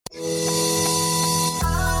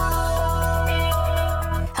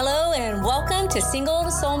to Single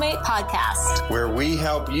Soulmate Podcast, where we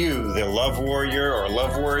help you, the love warrior or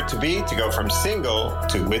love warrior to be, to go from single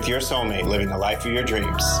to with your soulmate, living the life of your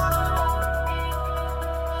dreams.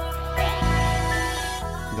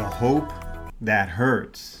 The hope that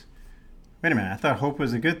hurts. Wait a minute, I thought hope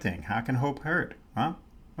was a good thing. How can hope hurt? Well,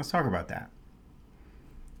 let's talk about that.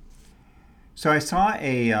 So I saw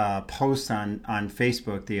a post on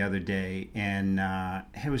Facebook the other day, and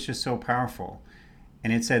it was just so powerful.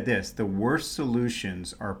 And it said this: the worst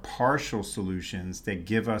solutions are partial solutions that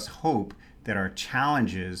give us hope that our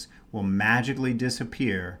challenges will magically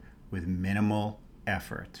disappear with minimal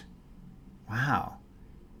effort. Wow.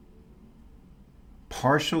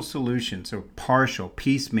 Partial solutions, or partial,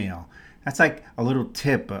 piecemeal. That's like a little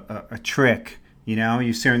tip, a trick. You know,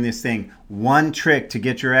 you learn this thing. One trick to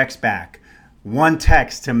get your ex back. One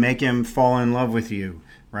text to make him fall in love with you,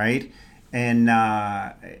 right? And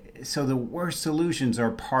so the worst solutions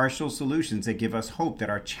are partial solutions that give us hope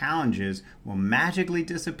that our challenges will magically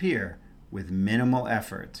disappear with minimal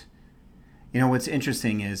effort. You know, what's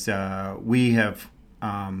interesting is we have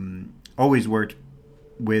always worked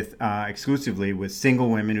with exclusively with single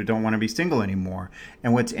women who don't want to be single anymore.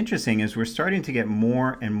 And what's interesting is we're starting to get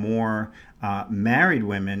more and more married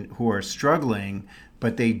women who are struggling,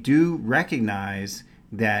 but they do recognize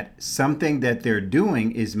that something that they're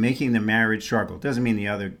doing is making the marriage struggle. Doesn't mean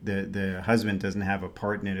the husband doesn't have a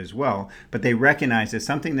part in it as well, but they recognize that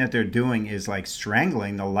something that they're doing is like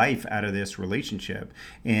strangling the life out of this relationship.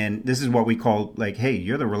 And this is what we call, like, hey,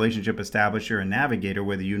 you're the relationship establisher and navigator,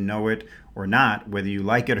 whether you know it or not, whether you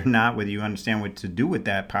like it or not, whether you understand what to do with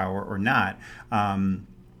that power or not.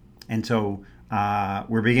 And so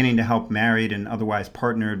we're beginning to help married and otherwise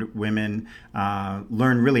partnered women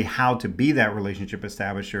learn really how to be that relationship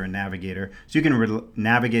establisher and navigator, so you can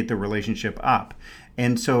navigate the relationship up.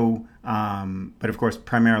 And so, but of course,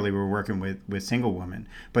 primarily we're working with single women.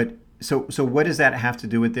 But so what does that have to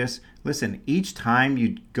do with this? Listen, each time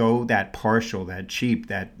you go that partial, that cheap,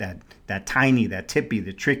 that tiny, that tippy,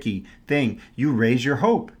 the tricky thing, you raise your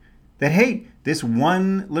hope. That, hey, this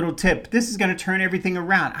one little tip, this is going to turn everything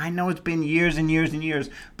around. I know it's been years and years and years,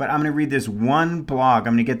 but I'm going to read this one blog.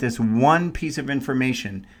 I'm going to get this one piece of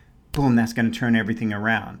information. Boom, that's going to turn everything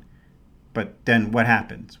around. But then what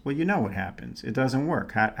happens? Well, you know what happens. It doesn't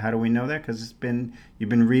work. How do we know that? Because you've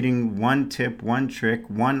been reading one tip, one trick,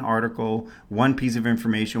 one article, one piece of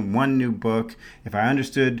information, one new book. If I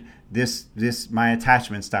understood this my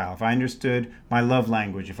attachment style, if I understood my love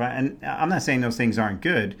language, and I'm not saying those things aren't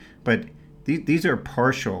good, but these are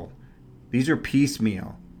partial. These are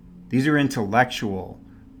piecemeal. These are intellectual.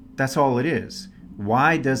 That's all it is.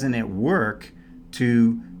 Why doesn't it work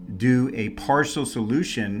to do a partial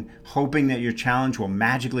solution, hoping that your challenge will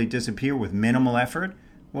magically disappear with minimal effort?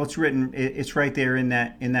 Well, it's right there in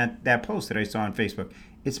that post that I saw on Facebook.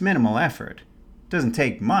 It's minimal effort. It doesn't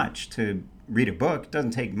take much to read a book. It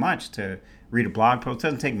doesn't take much to read a blog post. It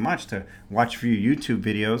doesn't take much to watch a few YouTube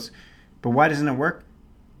videos. But why doesn't it work?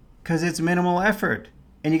 Because it's minimal effort.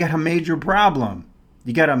 And you got a major problem.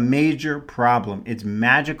 You got a major problem. It's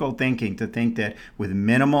magical thinking to think that with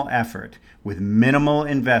minimal effort, with minimal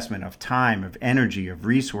investment of time, of energy, of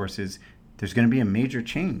resources, there's going to be a major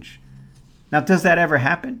change. Now, does that ever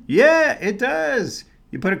happen? Yeah, it does.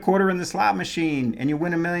 You put a quarter in the slot machine and you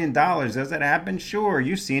win $1 million. Does that happen? Sure.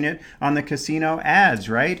 You've seen it on the casino ads,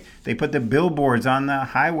 right? They put the billboards on the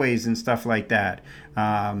highways and stuff like that.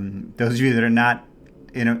 Those of you that are not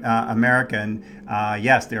in America, and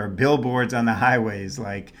yes, there are billboards on the highways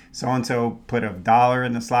like so-and-so put $1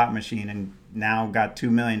 in the slot machine and now got $2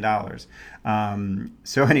 million.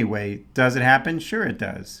 So anyway, does it happen? Sure it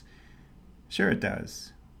does. Sure it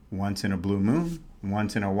does. Once in a blue moon,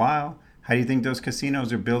 once in a while. How do you think those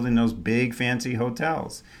casinos are building those big fancy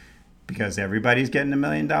hotels? Because everybody's getting $1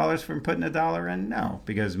 million from putting $1 in? No,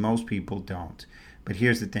 because most people don't. But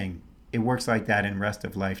here's the thing. It works like that in the rest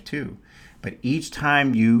of life too. But each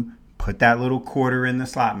time you put that little quarter in the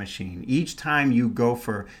slot machine, each time you go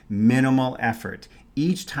for minimal effort,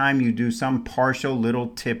 each time you do some partial little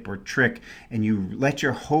tip or trick and you let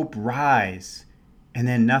your hope rise and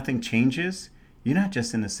then nothing changes, you're not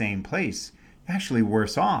just in the same place. You're actually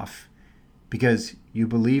worse off because you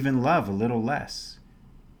believe in love a little less.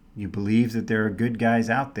 You believe that there are good guys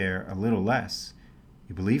out there a little less.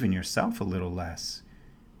 You believe in yourself a little less.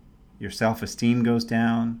 Your self-esteem goes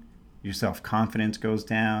down. Your self-confidence goes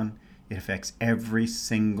down. It affects every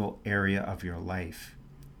single area of your life.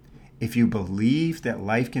 If you believe that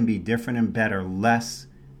life can be different and better less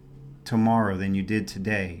tomorrow than you did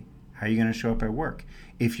today, how are you going to show up at work?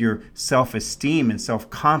 If your self-esteem and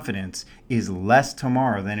self-confidence is less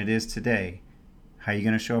tomorrow than it is today, How are you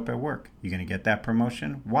going to show up at work? You're going to get that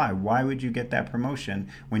promotion? Why? Why would you get that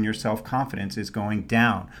promotion when your self-confidence is going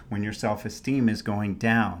down, when your self-esteem is going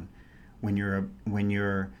down, when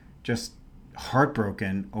you're just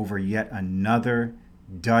heartbroken over yet another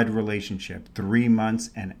dud relationship, 3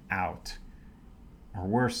 months and out, or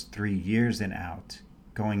worse, 3 years and out,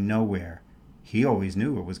 going nowhere. He always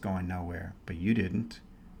knew it was going nowhere, but you didn't.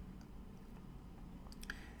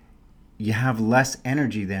 You have less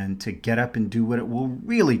energy then to get up and do what it will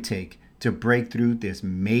really take to break through this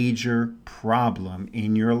major problem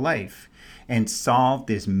in your life and solve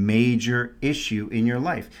this major issue in your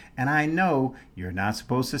life. And I know you're not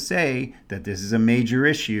supposed to say that this is a major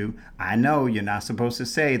issue. I know you're not supposed to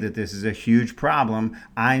say that this is a huge problem.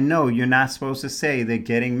 I know you're not supposed to say that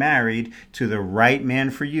getting married to the right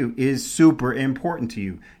man for you is super important to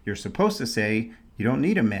you. You're supposed to say you don't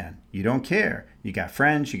need a man. You don't care. You got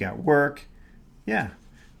friends, you got work. Yeah,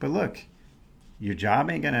 but look, your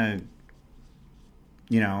job ain't gonna,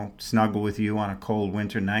 snuggle with you on a cold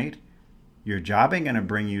winter night. Your job ain't gonna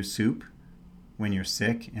bring you soup when you're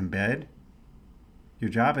sick in bed. Your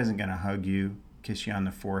job isn't gonna hug you, kiss you on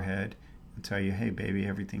the forehead, and tell you, hey, baby,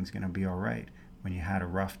 everything's gonna be all right when you had a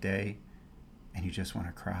rough day and you just want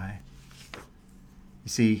to cry. You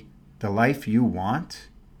see, the life you want,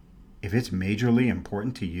 if it's majorly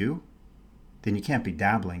important to you, then you can't be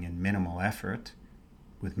dabbling in minimal effort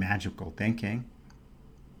with magical thinking.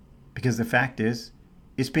 Because the fact is,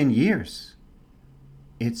 it's been years.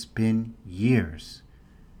 It's been years.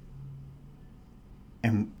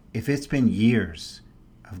 And if it's been years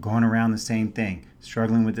of going around the same thing,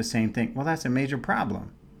 struggling with the same thing, well, that's a major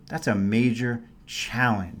problem. That's a major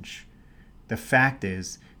challenge. The fact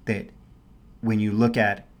is that when you look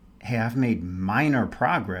at, hey, I've made minor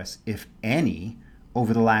progress, if any,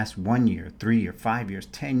 over the last 1 year, 3 years, 5 years,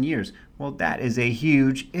 10 years, well, that is a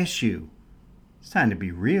huge issue. It's time to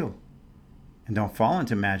be real. And don't fall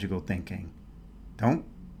into magical thinking. Don't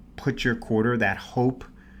put your quarter, that hope,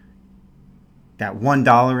 that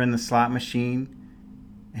 $1 in the slot machine,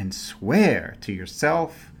 and swear to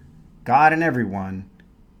yourself, God, and everyone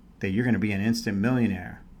that you're going to be an instant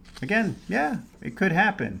millionaire. Again, yeah, it could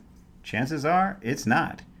happen. Chances are it's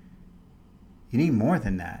not. You need more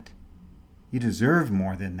than that. You deserve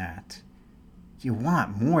more than that. You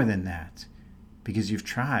want more than that because you've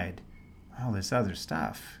tried all this other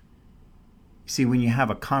stuff. You see, when you have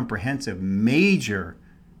a comprehensive, major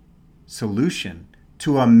solution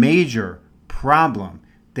to a major problem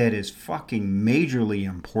that is fucking majorly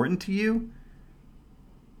important to you,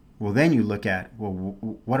 well, then you look at, well,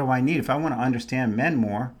 what do I need? If I want to understand men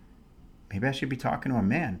more, maybe I should be talking to a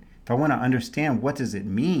man. If I want to understand what does it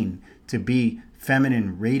mean to be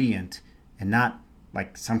feminine, radiant, and not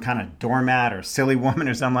like some kind of doormat or silly woman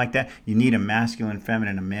or something like that. You need a masculine,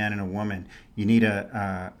 feminine, a man and a woman. You need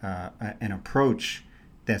an approach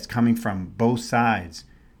that's coming from both sides.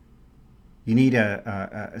 You need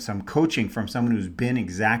some coaching from someone who's been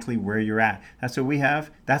exactly where you're at. That's what we have.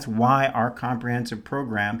 That's why our comprehensive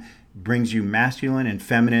program brings you masculine and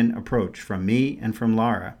feminine approach from me and from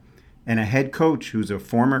Laura. And a head coach who's a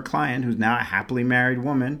former client who's now a happily married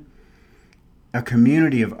woman. A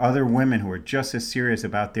community of other women who are just as serious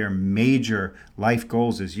about their major life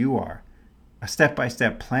goals as you are. A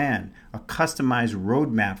step-by-step plan, a customized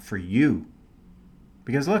roadmap for you.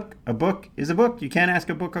 Because look, a book is a book. You can't ask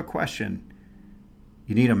a book a question.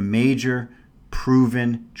 You need a major,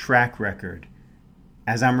 proven track record.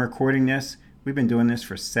 As I'm recording this, we've been doing this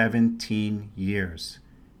for 17 years.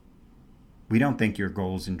 We don't think your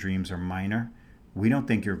goals and dreams are minor. We don't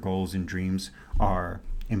think your goals and dreams are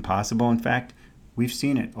impossible. In fact, we've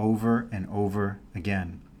seen it over and over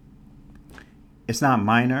again. It's not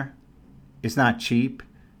minor. It's not cheap.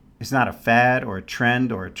 It's not a fad or a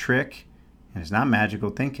trend or a trick. And it's not magical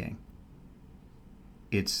thinking.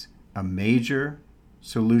 It's a major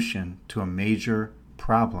solution to a major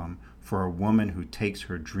problem for a woman who takes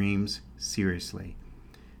her dreams seriously.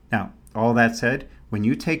 Now, all that said, when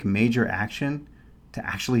you take major action to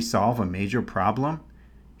actually solve a major problem,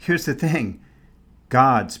 here's the thing.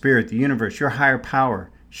 God, Spirit, the universe, your higher power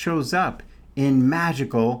shows up in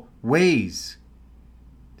magical ways.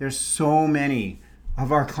 There's so many of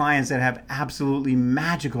our clients that have absolutely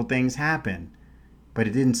magical things happen. But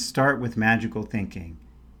it didn't start with magical thinking.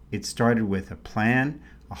 It started with a plan,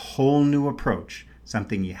 a whole new approach,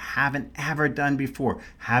 something you haven't ever done before.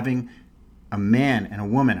 Having a man and a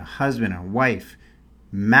woman, a husband and a wife,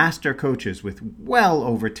 master coaches with well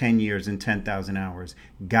over 10 years and 10,000 hours,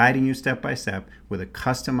 guiding you step by step with a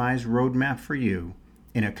customized roadmap for you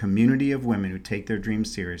in a community of women who take their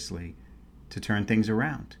dreams seriously to turn things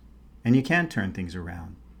around. And you can turn things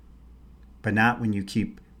around. but not when you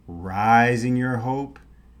keep rising your hope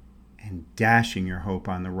and dashing your hope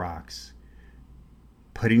on the rocks.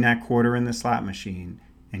 Putting that quarter in the slot machine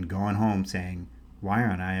and going home saying, why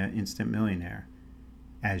aren't I an instant millionaire?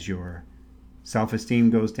 As your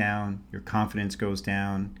self-esteem goes down, your confidence goes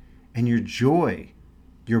down, and your joy,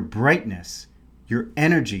 your brightness, your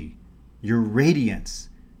energy, your radiance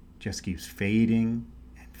just keeps fading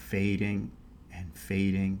and fading and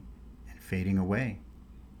fading and fading away.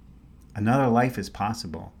 Another life is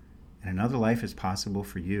possible, and another life is possible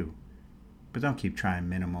for you. But don't keep trying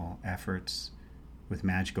minimal efforts with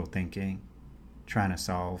magical thinking, trying to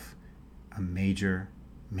solve a major,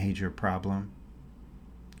 major problem.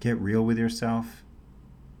 Get real with yourself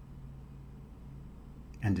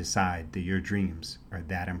and decide that your dreams are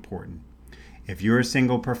that important. If you're a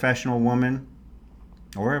single professional woman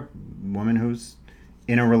or a woman who's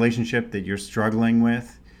in a relationship that you're struggling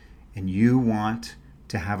with and you want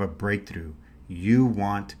to have a breakthrough, you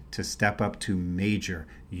want to step up to major,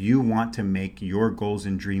 you want to make your goals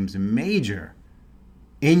and dreams major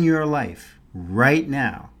in your life right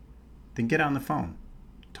now, then get on the phone.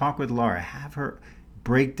 Talk with Laura. Have her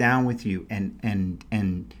break down with you and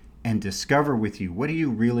discover with you, what do you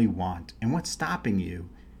really want and what's stopping you,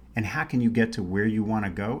 and how can you get to where you want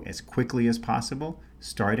to go as quickly as possible,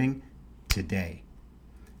 starting today.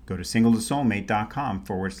 Go to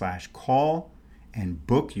singletosoulmate.com/call and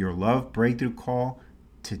book your love breakthrough call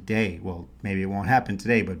today. Well, maybe it won't happen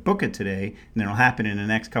today, but book it today, and then it'll happen in the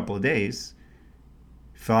next couple of days.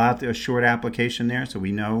 Fill out a short application there so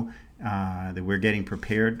we know that we're getting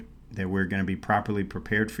prepared, that we're going to be properly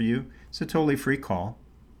prepared for you. It's a totally free call,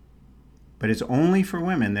 but it's only for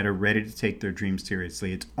women that are ready to take their dreams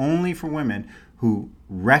seriously. It's only for women who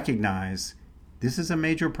recognize this is a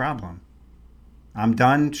major problem. I'm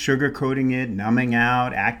done sugarcoating it, numbing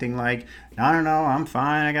out, acting like, no, I'm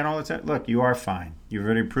fine. I got all this. Look, you are fine. You've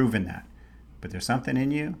already proven that. But there's something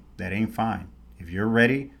in you that ain't fine. If you're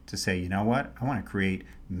ready to say, you know what? I want to create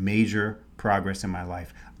major progress in my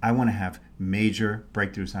life. I want to have major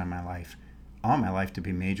breakthroughs in my life. I want my life to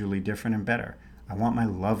be majorly different and better. I want my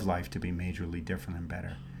love life to be majorly different and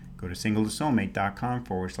better. Go to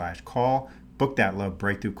singletosoulmate.com/call. Book that love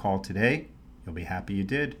breakthrough call today. You'll be happy you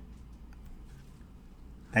did.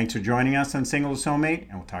 Thanks for joining us on Single to Soulmate,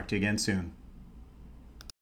 and we'll talk to you again soon.